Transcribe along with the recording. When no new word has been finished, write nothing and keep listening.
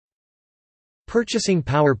Purchasing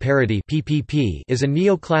power parity (PPP) is a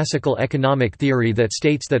neoclassical economic theory that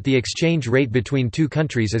states that the exchange rate between two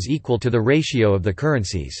countries is equal to the ratio of the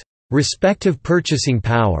currency's respective purchasing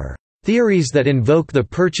power. Theories that invoke the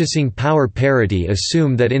purchasing power parity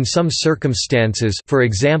assume that in some circumstances, for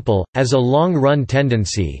example, as a long-run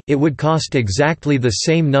tendency, it would cost exactly the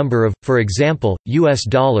same number of, for example, US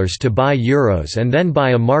dollars to buy euros and then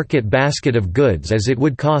buy a market basket of goods as it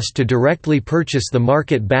would cost to directly purchase the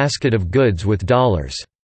market basket of goods with dollars.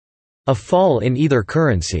 A fall in either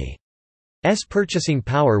currency's purchasing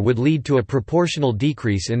power would lead to a proportional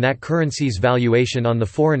decrease in that currency's valuation on the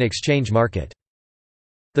foreign exchange market.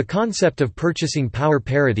 The concept of purchasing power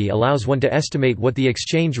parity allows one to estimate what the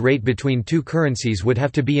exchange rate between two currencies would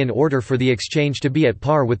have to be in order for the exchange to be at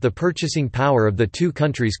par with the purchasing power of the two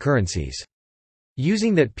countries' currencies.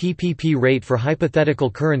 Using that PPP rate for hypothetical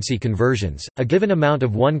currency conversions, a given amount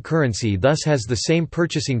of one currency thus has the same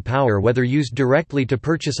purchasing power whether used directly to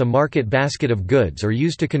purchase a market basket of goods or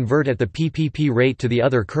used to convert at the PPP rate to the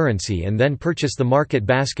other currency and then purchase the market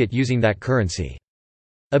basket using that currency.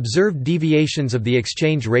 Observed deviations of the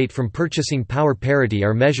exchange rate from purchasing power parity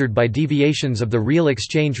are measured by deviations of the real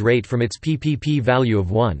exchange rate from its PPP value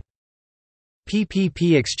of 1.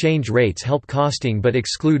 PPP exchange rates help costing but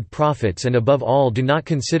exclude profits and above all do not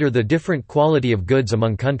consider the different quality of goods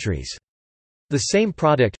among countries. The same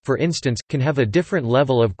product, for instance, can have a different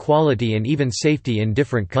level of quality and even safety in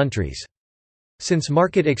different countries. Since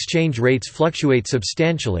market exchange rates fluctuate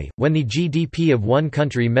substantially, when the GDP of one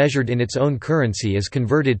country measured in its own currency is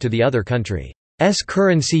converted to the other country's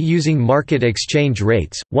currency using market exchange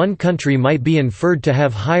rates, one country might be inferred to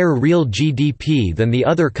have higher real GDP than the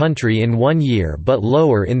other country in one year but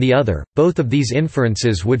lower in the other. Both of these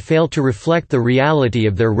inferences would fail to reflect the reality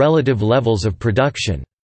of their relative levels of production.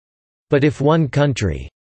 But if one country's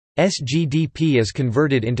GDP is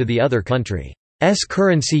converted into the other country's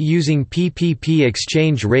currency using PPP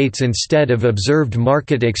exchange rates instead of observed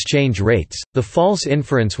market exchange rates, the false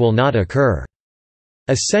inference will not occur.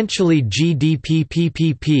 Essentially, GDP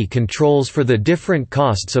PPP controls for the different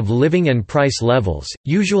costs of living and price levels,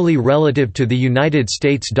 usually relative to the United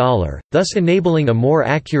States dollar, thus enabling a more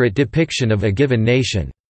accurate depiction of a given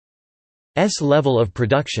nation's level of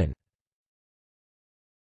production.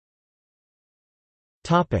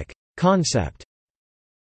 Concept.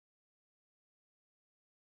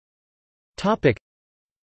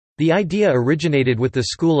 The idea originated with the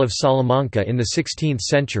School of Salamanca in the 16th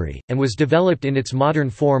century, and was developed in its modern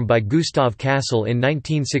form by Gustav Cassel in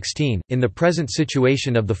 1916, in the present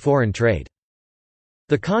situation of the foreign trade.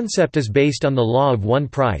 The concept is based on the law of one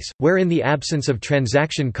price, where in the absence of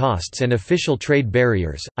transaction costs and official trade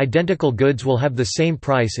barriers, identical goods will have the same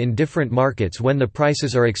price in different markets when the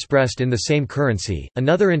prices are expressed in the same currency.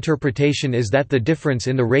 Another interpretation is that the difference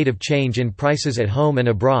in the rate of change in prices at home and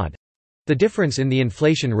abroad, the difference in the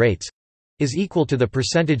inflation rates, is equal to the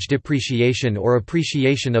percentage depreciation or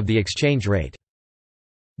appreciation of the exchange rate.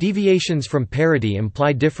 Deviations from parity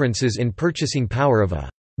imply differences in purchasing power of a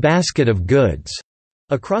basket of goods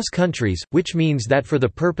across countries, which means that for the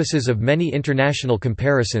purposes of many international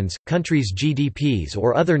comparisons, countries' GDPs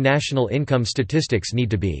or other national income statistics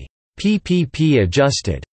need to be PPP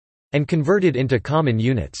adjusted and converted into common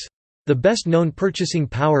units. The best-known purchasing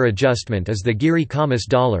power adjustment is the Giri-Kamas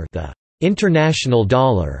dollar, the international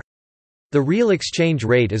dollar. The real exchange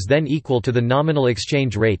rate is then equal to the nominal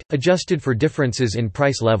exchange rate, adjusted for differences in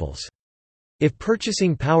price levels. If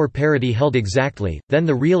purchasing power parity held exactly, then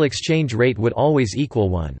the real exchange rate would always equal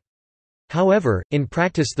 1. However, in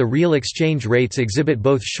practice the real exchange rates exhibit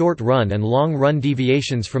both short-run and long-run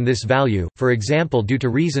deviations from this value, for example due to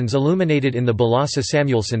reasons illuminated in the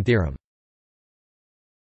Balassa-Samuelson theorem.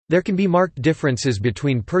 There can be marked differences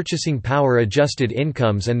between purchasing power adjusted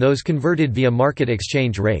incomes and those converted via market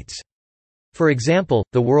exchange rates. For example,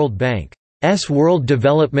 the World Bank's World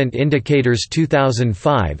Development Indicators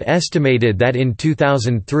 2005 estimated that in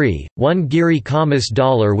 2003, 1 Giri-Kamas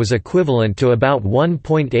dollar was equivalent to about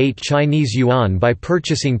 1.8 Chinese yuan by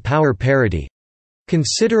purchasing power parity,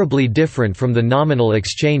 considerably different from the nominal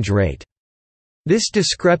exchange rate. This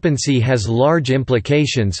discrepancy has large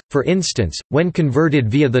implications, for instance, when converted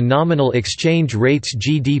via the nominal exchange rates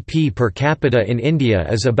GDP per capita in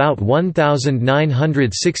India is about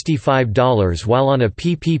 $1,965 while on a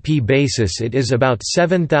PPP basis it is about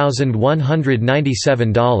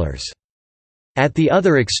 $7,197. At the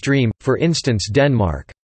other extreme, for instance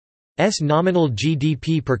Denmark's nominal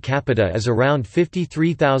GDP per capita is around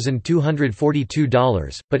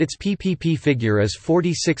 $53,242, but its PPP figure is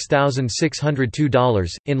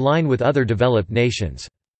 $46,602, in line with other developed nations.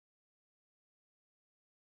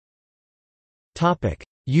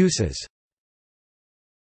 Uses.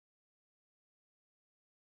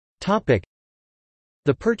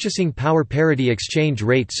 The purchasing power parity exchange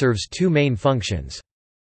rate serves two main functions.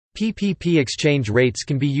 PPP exchange rates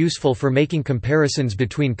can be useful for making comparisons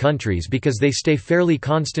between countries because they stay fairly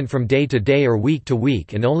constant from day to day or week to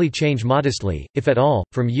week and only change modestly, if at all,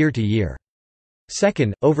 from year to year.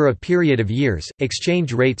 Second, over a period of years,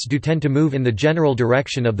 exchange rates do tend to move in the general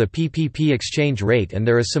direction of the PPP exchange rate, and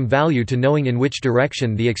there is some value to knowing in which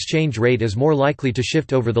direction the exchange rate is more likely to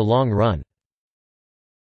shift over the long run.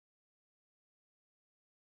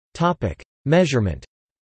 Measurement.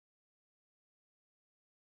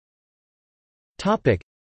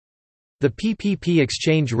 The PPP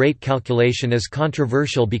exchange rate calculation is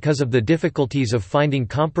controversial because of the difficulties of finding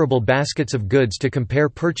comparable baskets of goods to compare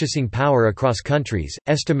purchasing power across countries.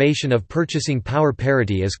 Estimation of purchasing power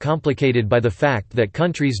parity is complicated by the fact that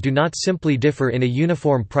countries do not simply differ in a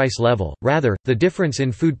uniform price level, rather, the difference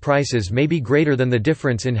in food prices may be greater than the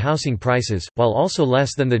difference in housing prices, while also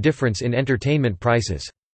less than the difference in entertainment prices.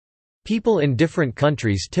 People in different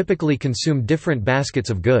countries typically consume different baskets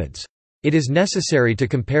of goods. It is necessary to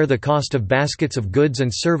compare the cost of baskets of goods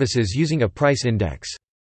and services using a price index.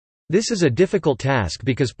 This is a difficult task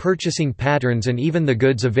because purchasing patterns and even the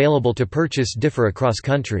goods available to purchase differ across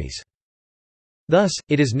countries. Thus,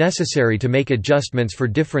 it is necessary to make adjustments for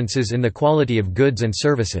differences in the quality of goods and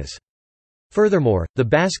services. Furthermore, the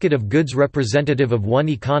basket of goods representative of one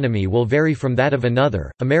economy will vary from that of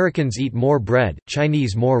another. Americans eat more bread,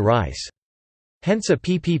 Chinese more rice. Hence a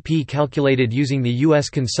PPP calculated using the U.S.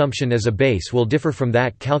 consumption as a base will differ from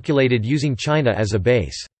that calculated using China as a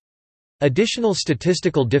base. Additional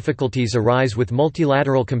statistical difficulties arise with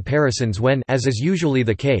multilateral comparisons when, as is usually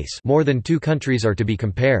the case, more than two countries are to be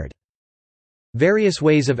compared. Various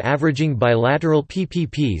ways of averaging bilateral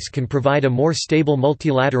PPPs can provide a more stable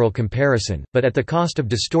multilateral comparison, but at the cost of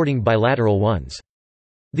distorting bilateral ones.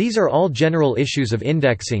 These are all general issues of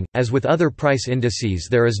indexing. As with other price indices,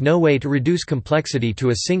 there is no way to reduce complexity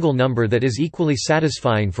to a single number that is equally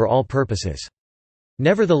satisfying for all purposes.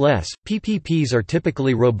 Nevertheless, PPPs are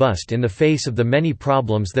typically robust in the face of the many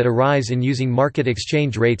problems that arise in using market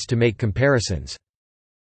exchange rates to make comparisons.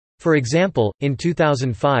 For example, in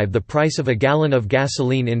 2005 the price of a gallon of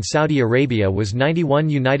gasoline in Saudi Arabia was 91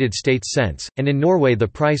 United States cents, and in Norway the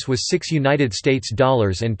price was 6 United States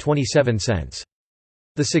dollars and 27 cents.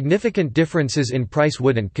 The significant differences in price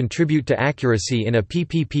wouldn't contribute to accuracy in a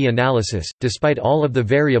PPP analysis, despite all of the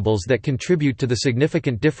variables that contribute to the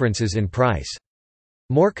significant differences in price.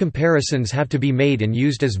 More comparisons have to be made and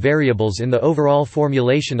used as variables in the overall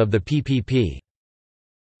formulation of the PPP.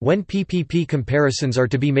 When PPP comparisons are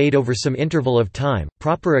to be made over some interval of time,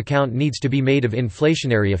 proper account needs to be made of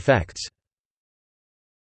inflationary effects.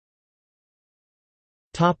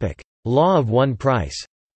 Law of one price.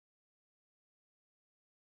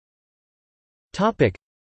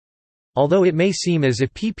 Although it may seem as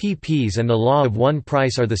if PPPs and the law of one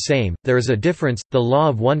price are the same, there is a difference. The law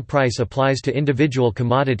of one price applies to individual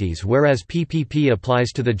commodities whereas PPP applies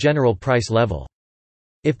to the general price level.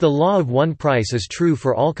 If the law of one price is true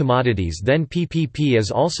for all commodities, then PPP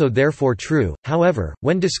is also therefore true. However,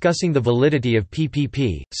 when discussing the validity of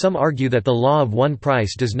PPP, some argue that the law of one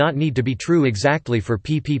price does not need to be true exactly for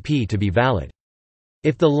PPP to be valid.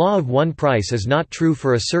 If the law of one price is not true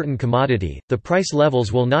for a certain commodity, the price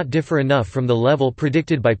levels will not differ enough from the level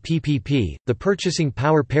predicted by PPP. The purchasing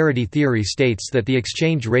power parity theory states that the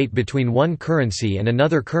exchange rate between one currency and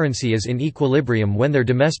another currency is in equilibrium when their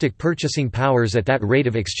domestic purchasing powers at that rate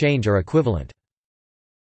of exchange are equivalent.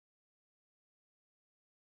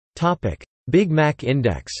 Topic: Big Mac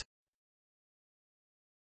Index.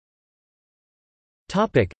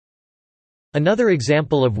 Topic: Another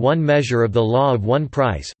example of one measure of the law of one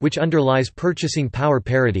price, which underlies purchasing power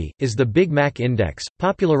parity, is the Big Mac Index,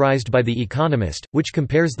 popularized by The Economist, which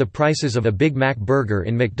compares the prices of a Big Mac burger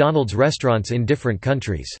in McDonald's restaurants in different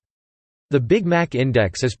countries. The Big Mac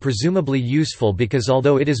Index is presumably useful because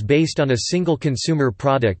although it is based on a single consumer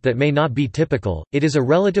product that may not be typical, it is a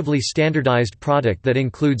relatively standardized product that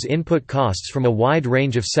includes input costs from a wide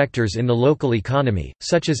range of sectors in the local economy,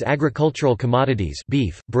 such as agricultural commodities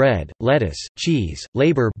beef, bread, lettuce, cheese,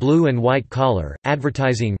 labor blue and white collar,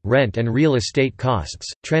 advertising, rent and real estate costs,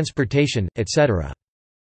 transportation, etc.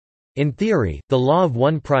 In theory, the law of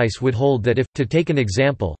one price would hold that if, to take an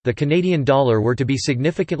example, the Canadian dollar were to be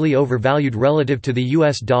significantly overvalued relative to the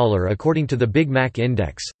US dollar according to the Big Mac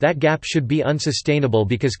Index, that gap should be unsustainable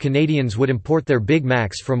because Canadians would import their Big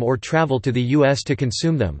Macs from or travel to the US to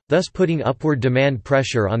consume them, thus putting upward demand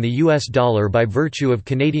pressure on the US dollar by virtue of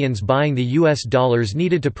Canadians buying the US dollars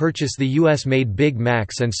needed to purchase the US-made Big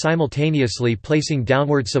Macs and simultaneously placing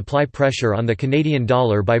downward supply pressure on the Canadian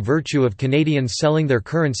dollar by virtue of Canadians selling their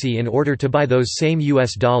currency in order to buy those same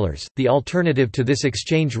US dollars. The alternative to this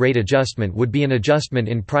exchange rate adjustment would be an adjustment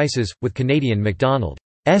in prices, with Canadian McDonald's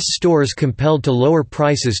stores compelled to lower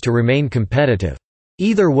prices to remain competitive.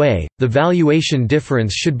 Either way, the valuation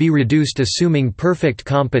difference should be reduced assuming perfect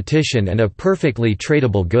competition and a perfectly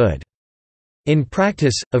tradable good. In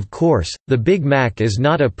practice, of course, the Big Mac is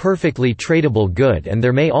not a perfectly tradable good and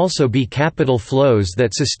there may also be capital flows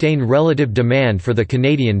that sustain relative demand for the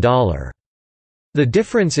Canadian dollar. The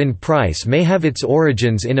difference in price may have its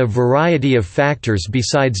origins in a variety of factors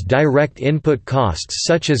besides direct input costs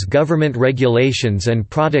such as government regulations and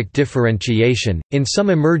product differentiation. In some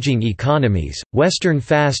emerging economies, Western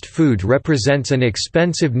fast food represents an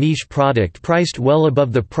expensive niche product priced well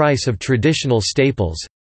above the price of traditional staples,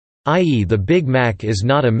 i.e., the Big Mac is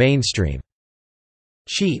not a mainstream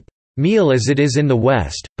cheap meal as it is in the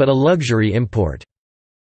West, but a luxury import.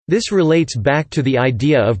 This relates back to the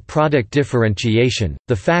idea of product differentiation.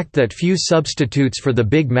 The fact that few substitutes for the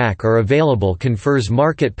Big Mac are available confers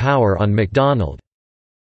market power on McDonald's.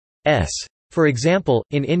 For example,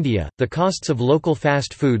 in India, the costs of local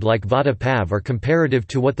fast food like vada pav are comparative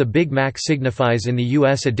to what the Big Mac signifies in the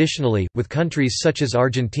US. Additionally, with countries such as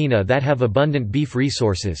Argentina that have abundant beef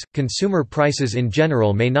resources, consumer prices in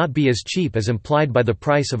general may not be as cheap as implied by the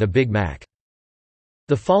price of a Big Mac.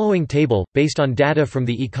 The following table, based on data from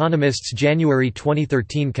The Economist's January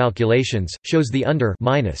 2013 calculations, shows the under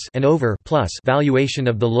minus and over plus valuation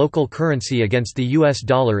of the local currency against the US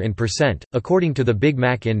dollar in percent, according to the Big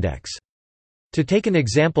Mac Index. To take an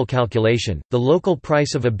example calculation, the local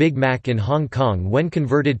price of a Big Mac in Hong Kong when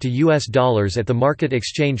converted to US dollars at the market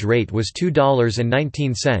exchange rate was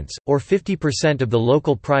 $2.19, or 50% of the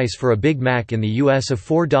local price for a Big Mac in the US of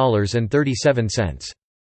 $4.37.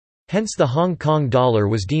 Hence the Hong Kong dollar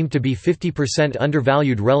was deemed to be 50%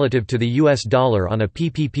 undervalued relative to the US dollar on a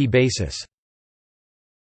PPP basis.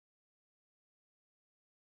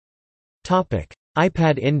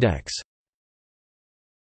 iPad Index.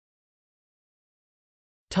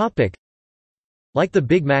 Like the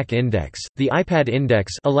Big Mac Index, the iPad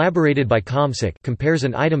Index, elaborated by ComSec, compares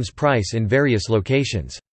an item's price in various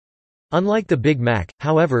locations. Unlike the Big Mac,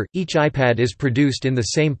 however, each iPad is produced in the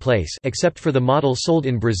same place except for the model sold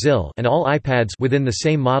in Brazil, and all iPads within the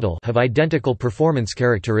same model have identical performance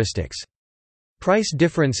characteristics. Price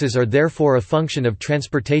differences are therefore a function of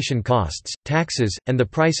transportation costs, taxes, and the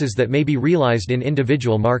prices that may be realized in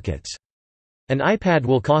individual markets. An iPad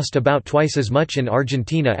will cost about twice as much in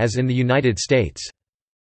Argentina as in the United States.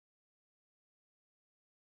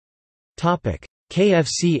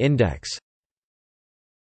 KFC Index.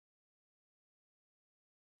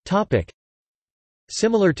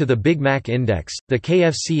 Similar to the Big Mac Index, the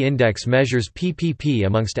KFC Index measures PPP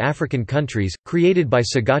amongst African countries, created by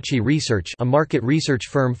Sagachi Research, a market research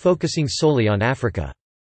firm focusing solely on Africa.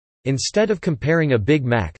 Instead of comparing a Big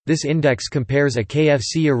Mac, this index compares a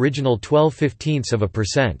KFC original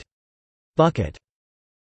 12/15% bucket.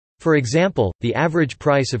 For example, the average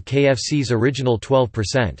price of KFC's original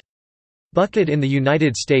 12% bucket in the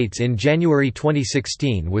United States in January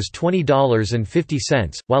 2016 was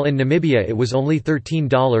 $20.50, while in Namibia it was only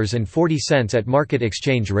 $13.40 at market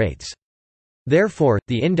exchange rates. Therefore,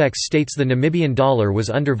 the index states the Namibian dollar was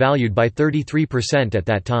undervalued by 33% at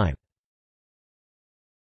that time.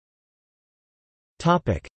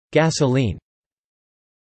 Gasoline.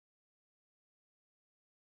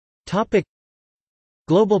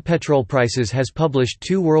 Global Petrol Prices has published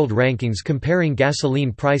two world rankings comparing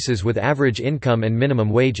gasoline prices with average income and minimum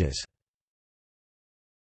wages.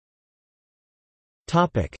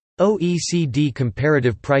 OECD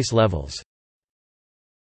comparative price levels.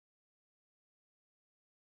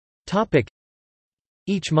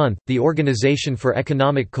 Each month, the Organization for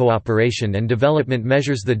Economic Cooperation and Development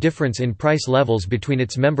measures the difference in price levels between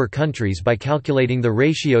its member countries by calculating the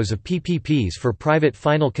ratios of PPPs for private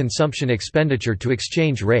final consumption expenditure to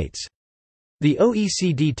exchange rates. The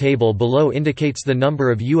OECD table below indicates the number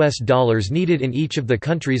of US dollars needed in each of the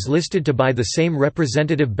countries listed to buy the same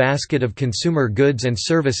representative basket of consumer goods and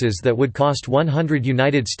services that would cost $100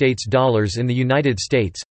 United States in the United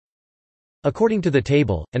States. According to the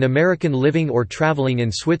table, an American living or traveling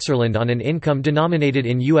in Switzerland on an income denominated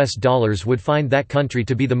in US dollars would find that country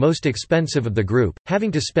to be the most expensive of the group,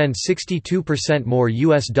 having to spend 62% more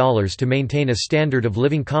US dollars to maintain a standard of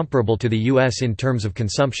living comparable to the US in terms of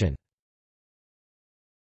consumption.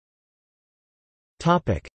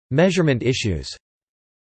 Topic: Measurement issues.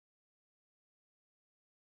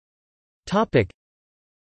 Topic: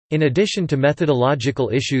 In addition to methodological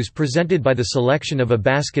issues presented by the selection of a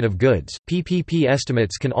basket of goods, PPP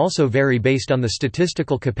estimates can also vary based on the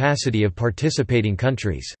statistical capacity of participating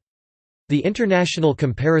countries. The International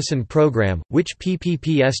Comparison Program, which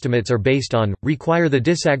PPP estimates are based on, require the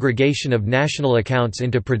disaggregation of national accounts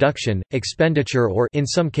into production, expenditure or in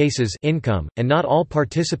some cases income, and not all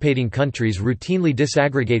participating countries routinely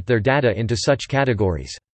disaggregate their data into such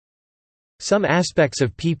categories. Some aspects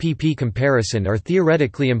of PPP comparison are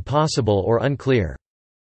theoretically impossible or unclear.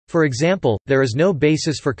 For example, there is no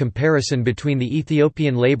basis for comparison between the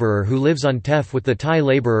Ethiopian laborer who lives on teff with the Thai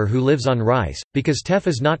laborer who lives on rice, because teff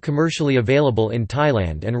is not commercially available in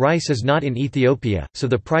Thailand and rice is not in Ethiopia, so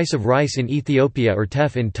the price of rice in Ethiopia or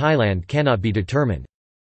teff in Thailand cannot be determined.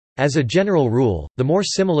 As a general rule, the more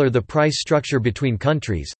similar the price structure between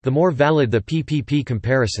countries, the more valid the PPP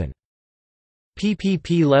comparison.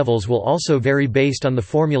 PPP levels will also vary based on the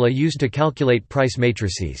formula used to calculate price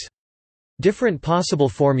matrices. Different possible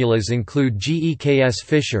formulas include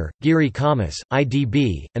GEKS-Fisher, Geary-Kamas,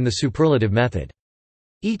 IDB, and the superlative method.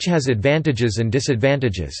 Each has advantages and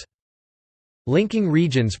disadvantages. Linking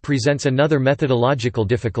regions presents another methodological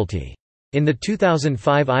difficulty. In the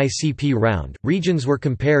 2005 ICP round, regions were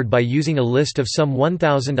compared by using a list of some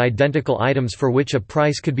 1,000 identical items for which a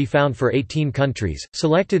price could be found for 18 countries,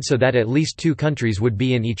 selected so that at least 2 countries would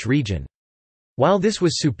be in each region. While this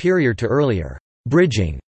was superior to earlier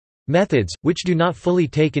bridging methods, which do not fully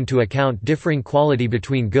take into account differing quality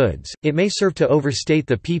between goods, it may serve to overstate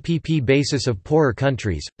the PPP basis of poorer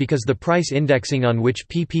countries, because the price indexing on which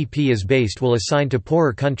PPP is based will assign to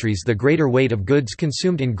poorer countries the greater weight of goods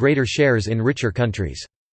consumed in greater shares in richer countries.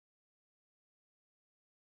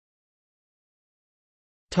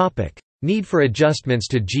 Need for adjustments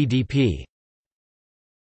to GDP.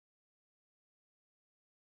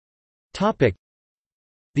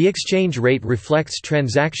 The exchange rate reflects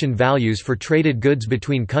transaction values for traded goods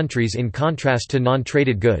between countries in contrast to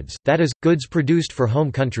non-traded goods, that is, goods produced for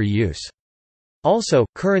home country use. Also,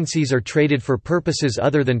 currencies are traded for purposes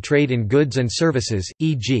other than trade in goods and services,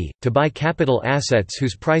 e.g., to buy capital assets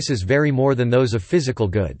whose prices vary more than those of physical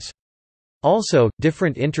goods. Also,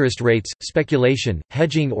 different interest rates, speculation,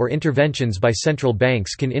 hedging or interventions by central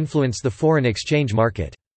banks can influence the foreign exchange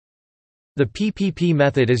market. The PPP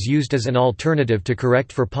method is used as an alternative to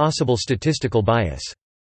correct for possible statistical bias.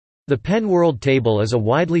 The Penn World Table is a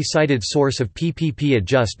widely cited source of PPP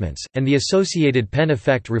adjustments, and the associated Penn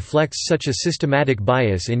effect reflects such a systematic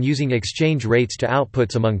bias in using exchange rates to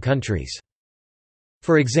outputs among countries.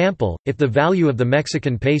 For example, if the value of the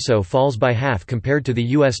Mexican peso falls by half compared to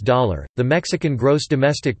the US dollar, the Mexican gross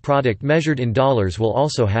domestic product measured in dollars will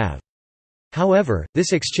also halve. However,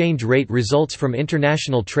 this exchange rate results from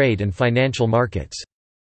international trade and financial markets.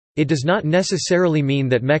 It does not necessarily mean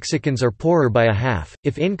that Mexicans are poorer by a half.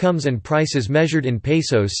 If incomes and prices measured in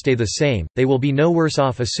pesos stay the same, they will be no worse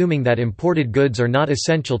off, assuming that imported goods are not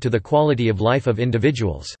essential to the quality of life of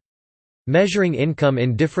individuals. Measuring income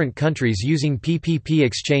in different countries using PPP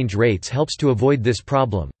exchange rates helps to avoid this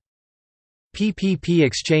problem. PPP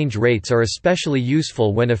exchange rates are especially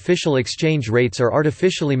useful when official exchange rates are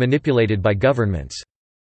artificially manipulated by governments.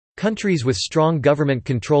 Countries with strong government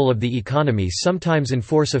control of the economy sometimes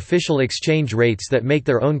enforce official exchange rates that make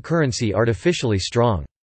their own currency artificially strong.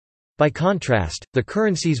 By contrast, the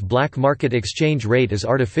currency's black market exchange rate is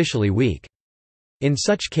artificially weak. In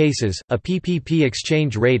such cases, a PPP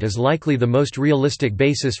exchange rate is likely the most realistic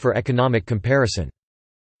basis for economic comparison.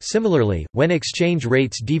 Similarly, when exchange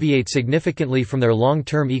rates deviate significantly from their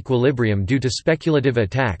long-term equilibrium due to speculative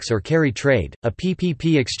attacks or carry trade, a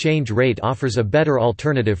PPP exchange rate offers a better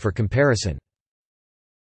alternative for comparison.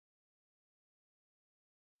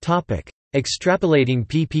 Extrapolating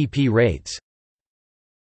PPP rates.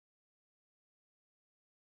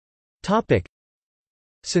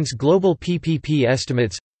 Since global PPP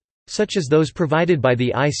estimates, such as those provided by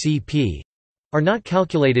the ICP, are not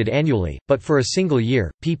calculated annually, but for a single year,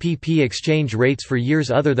 PPP exchange rates for years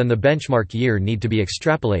other than the benchmark year need to be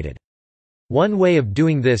extrapolated. One way of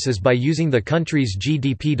doing this is by using the country's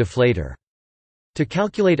GDP deflator. To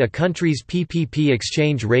calculate a country's PPP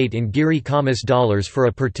exchange rate in Geary-Kamas dollars for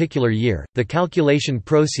a particular year, the calculation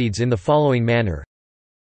proceeds in the following manner: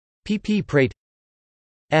 PP prate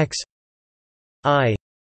X I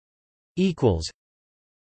equals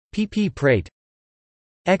pp prate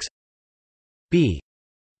x b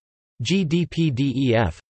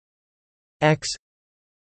GDP-DEF x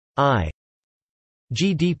I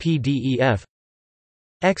GDP-DEF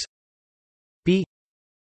x b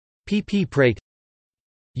pp prate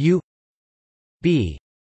u b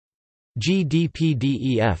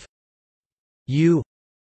GDP-DEF u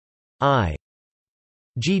I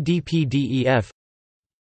GDP-DEF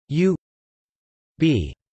u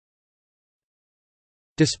b.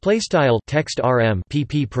 Display style text rm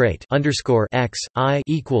pp prate underscore x I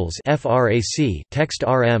equals frac text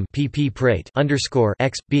rm pp prate underscore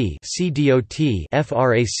x b c dot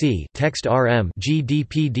frac text rm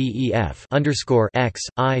gdp def underscore x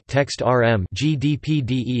I text rm gdp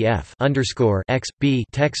def underscore x b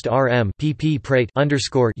text rm pp prate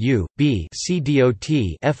underscore u b c dot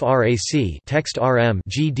frac text rm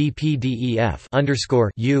gdp def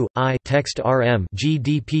underscore u I text rm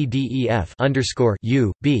gdp def underscore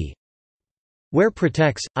u b. Where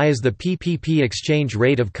Pretex, I is the PPP exchange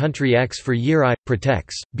rate of country X for year I,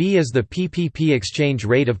 Pretex, B is the PPP exchange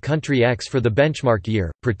rate of country X for the benchmark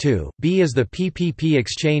year, Pre2, B is the PPP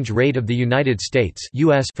exchange rate of the United States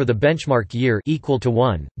US for the benchmark year equal to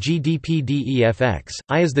 1, GDP DEFX,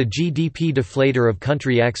 I is the GDP deflator of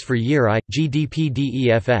country X for year I, GDP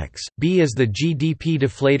DEFX, B is the GDP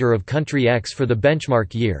deflator of country X for the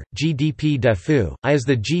benchmark year, GDP DEFU, I is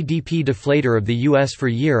the GDP deflator of the US for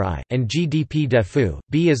year I, and GDP DEFU,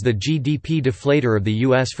 B is the GDP deflator of the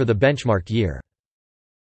US for the benchmark year.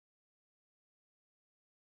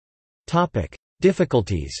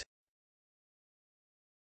 Difficulties.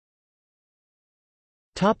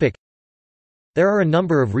 There are a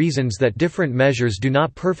number of reasons that different measures do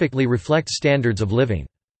not perfectly reflect standards of living.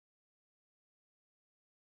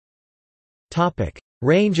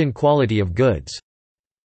 Range and quality of goods.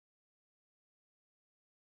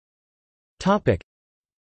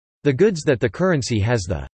 The goods that the currency has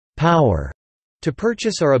the power to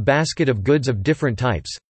purchase are a basket of goods of different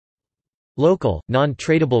types. Local,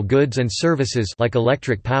 non-tradable goods and services like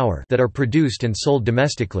electric power that are produced and sold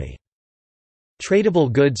domestically.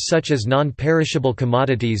 Tradable goods such as non-perishable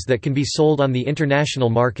commodities that can be sold on the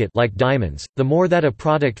international market like diamonds. The more that a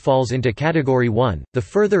product falls into category 1, the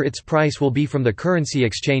further its price will be from the currency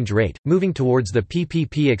exchange rate, moving towards the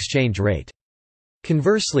PPP exchange rate.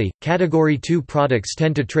 Conversely, Category 2 products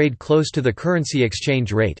tend to trade close to the currency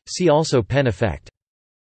exchange rate, see also Penn effect.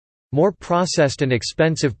 More processed and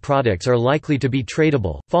expensive products are likely to be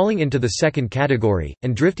tradable, falling into the second category,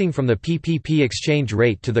 and drifting from the PPP exchange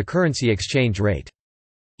rate to the currency exchange rate.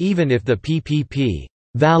 Even if the PPP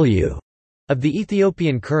value of the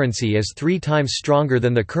Ethiopian currency is 3 times stronger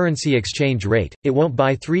than the currency exchange rate, it won't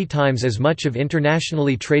buy 3 times as much of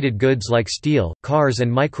internationally traded goods like steel, cars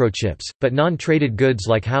and microchips, but non-traded goods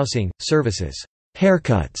like housing, services,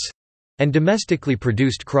 haircuts, and domestically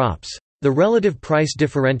produced crops. The relative price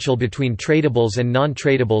differential between tradables and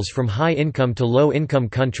non-tradables from high-income to low-income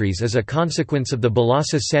countries is a consequence of the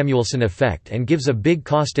Balassa-Samuelson effect and gives a big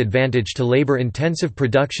cost advantage to labor-intensive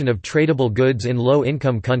production of tradable goods in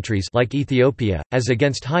low-income countries like Ethiopia, as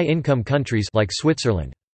against high-income countries like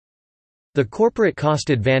Switzerland. The corporate cost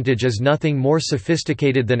advantage is nothing more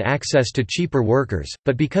sophisticated than access to cheaper workers,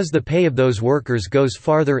 but because the pay of those workers goes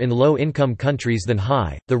farther in low-income countries than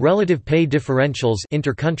high, the relative pay differentials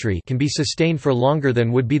inter-country can be sustained for longer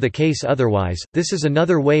than would be the case otherwise. This is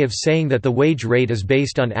another way of saying that the wage rate is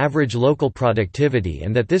based on average local productivity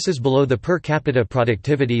and that this is below the per capita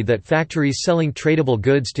productivity that factories selling tradable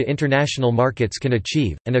goods to international markets can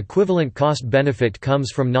achieve. An equivalent cost benefit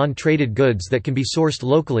comes from non-traded goods that can be sourced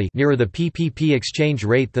locally nearer the PPP exchange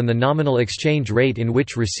rate than the nominal exchange rate in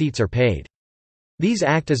which receipts are paid. These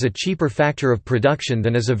act as a cheaper factor of production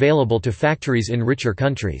than is available to factories in richer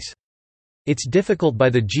countries. It's difficult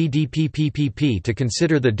by the GDP PPP to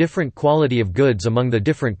consider the different quality of goods among the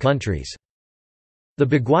different countries. The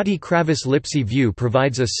Bhagwati-Kravis-Lipsey view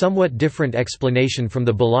provides a somewhat different explanation from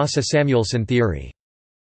the Balassa-Samuelson theory.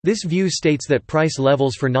 This view states that price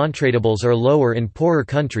levels for non-tradables are lower in poorer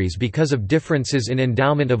countries because of differences in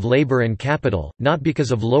endowment of labor and capital, not because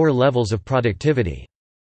of lower levels of productivity.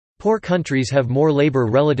 Poor countries have more labor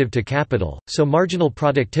relative to capital, so marginal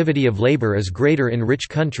productivity of labor is greater in rich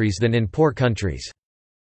countries than in poor countries.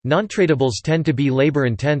 Non-tradables tend to be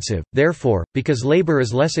labor-intensive, therefore, because labor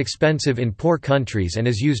is less expensive in poor countries and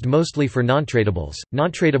is used mostly for non-tradables,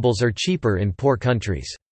 non-tradables are cheaper in poor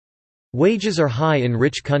countries. Wages are high in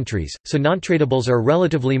rich countries, so non-tradables are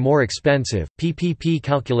relatively more expensive. PPP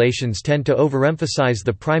calculations tend to overemphasize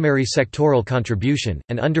the primary sectoral contribution,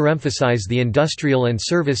 and underemphasize the industrial and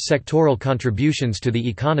service sectoral contributions to the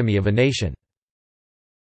economy of a nation.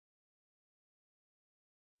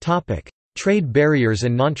 Trade barriers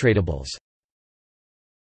and non-tradables.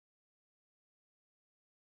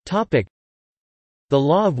 The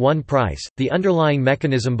law of one price, the underlying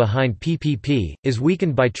mechanism behind PPP, is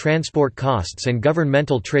weakened by transport costs and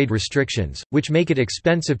governmental trade restrictions, which make it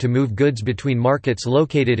expensive to move goods between markets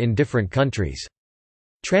located in different countries.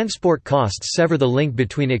 Transport costs sever the link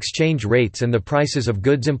between exchange rates and the prices of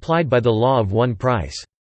goods implied by the law of one price.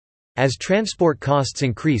 As transport costs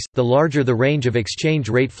increase, the larger the range of exchange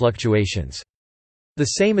rate fluctuations. The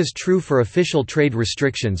same is true for official trade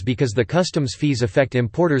restrictions because the customs fees affect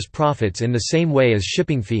importers' profits in the same way as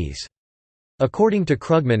shipping fees. According to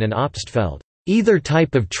Krugman and Obstfeld, either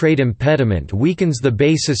type of trade impediment weakens the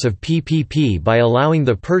basis of PPP by allowing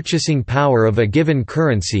the purchasing power of a given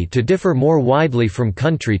currency to differ more widely from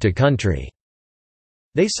country to country.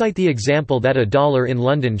 They cite the example that $1 in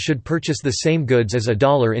London should purchase the same goods as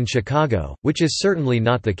 $1 in Chicago, which is certainly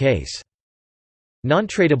not the case.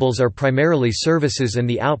 Non-tradables are primarily services and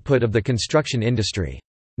the output of the construction industry.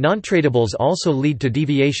 Non-tradables also lead to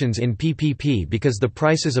deviations in PPP because the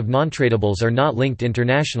prices of non-tradables are not linked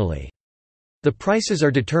internationally. The prices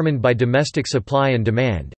are determined by domestic supply and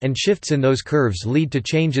demand, and shifts in those curves lead to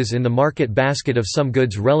changes in the market basket of some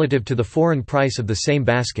goods relative to the foreign price of the same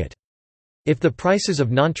basket. If the prices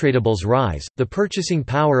of non-tradables rise, the purchasing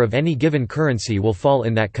power of any given currency will fall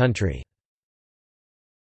in that country.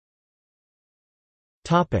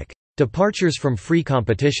 Departures from free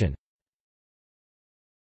competition.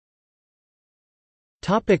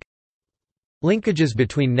 Linkages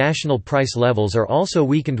between national price levels are also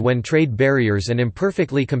weakened when trade barriers and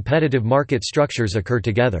imperfectly competitive market structures occur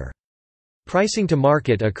together. Pricing to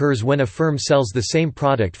market occurs when a firm sells the same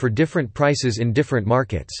product for different prices in different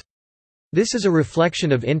markets. This is a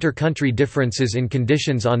reflection of inter-country differences in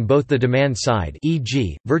conditions on both the demand side,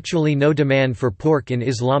 e.g., virtually no demand for pork in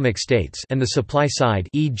Islamic states, and the supply side,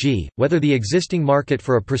 e.g., whether the existing market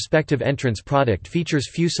for a prospective entrance product features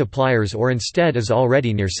few suppliers or instead is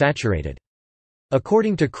already near saturated.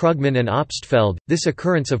 According to Krugman and Obstfeld, this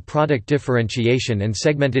occurrence of product differentiation and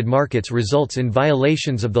segmented markets results in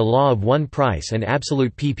violations of the law of one price and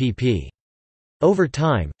absolute PPP. Over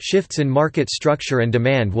time, shifts in market structure and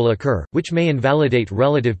demand will occur, which may invalidate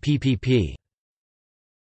relative PPP.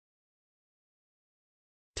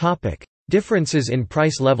 Differences in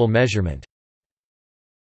price level measurement.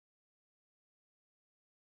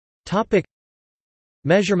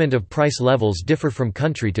 Measurement of price levels differ from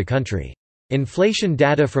country to country. Inflation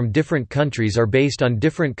data from different countries are based on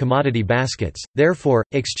different commodity baskets, therefore,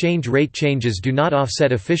 exchange rate changes do not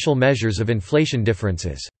offset official measures of inflation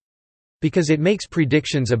differences. Because it makes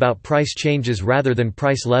predictions about price changes rather than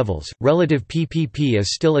price levels, relative PPP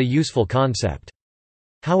is still a useful concept.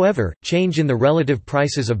 However, change in the relative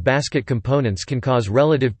prices of basket components can cause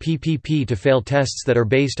relative PPP to fail tests that are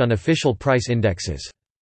based on official price indexes.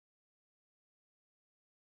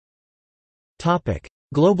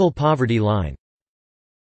 Global poverty line.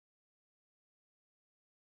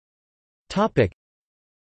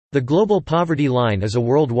 The global poverty line is a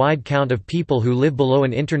worldwide count of people who live below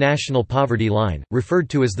an international poverty line, referred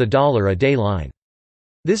to as the $a-day line.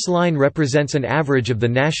 This line represents an average of the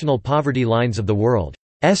national poverty lines of the world's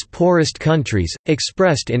poorest countries,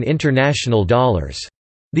 expressed in international dollars.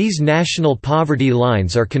 These national poverty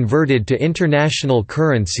lines are converted to international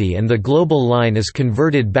currency and the global line is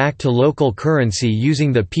converted back to local currency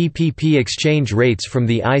using the PPP exchange rates from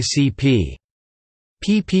the ICP.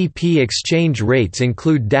 PPP exchange rates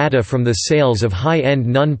include data from the sales of high-end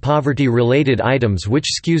non-poverty-related items which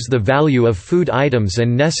skews the value of food items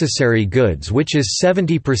and necessary goods, which is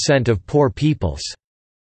 70% of poor people's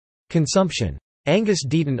consumption. Angus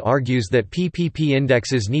Deaton argues that PPP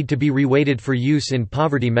indexes need to be reweighted for use in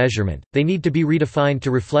poverty measurement, they need to be redefined to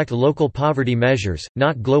reflect local poverty measures,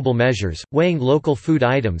 not global measures, weighing local food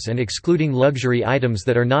items and excluding luxury items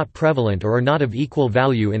that are not prevalent or are not of equal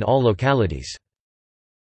value in all localities.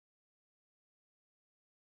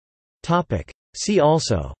 See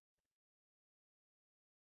also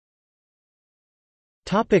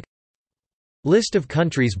List of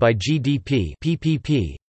countries by GDP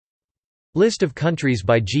 (PPP), List of countries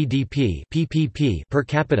by GDP (PPP) per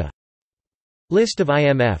capita, List of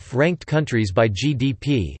IMF-ranked countries by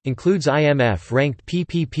GDP, includes IMF-ranked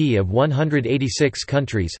PPP of 186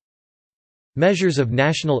 countries, Measures of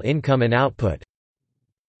national income and output,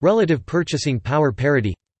 Relative purchasing power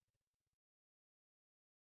parity.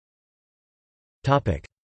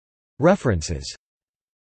 References.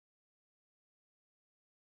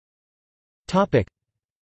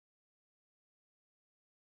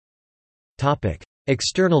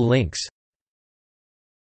 External links.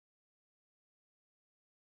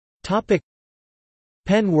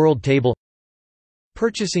 Penn World Table.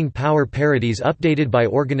 Purchasing Power Parities updated by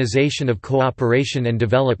Organization of Cooperation and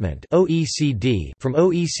Development (OECD) from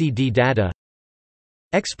OECD data.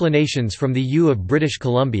 Explanations from the U of British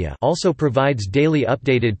Columbia also provides daily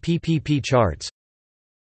updated PPP charts.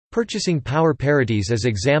 Purchasing Power Parities as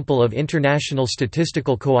example of international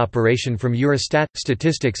statistical cooperation from Eurostat –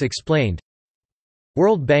 Statistics Explained.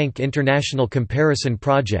 World Bank International Comparison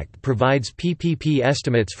Project provides PPP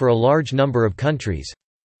estimates for a large number of countries.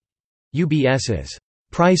 UBS's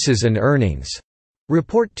Prices and Earnings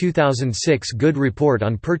Report 2006 Good report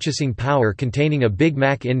on purchasing power containing a Big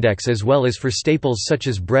Mac index as well as for staples such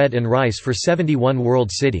as bread and rice for 71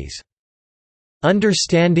 world cities.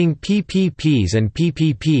 Understanding PPPs and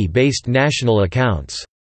PPP-based national accounts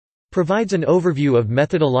provides an overview of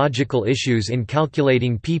methodological issues in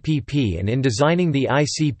calculating PPP and in designing the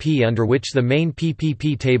ICP under which the main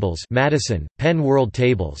PPP tables Madison, Penn World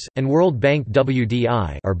Tables, and World Bank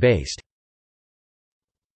WDI are based.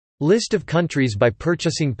 List of countries by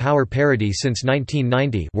purchasing power parity since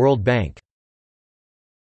 1990 World Bank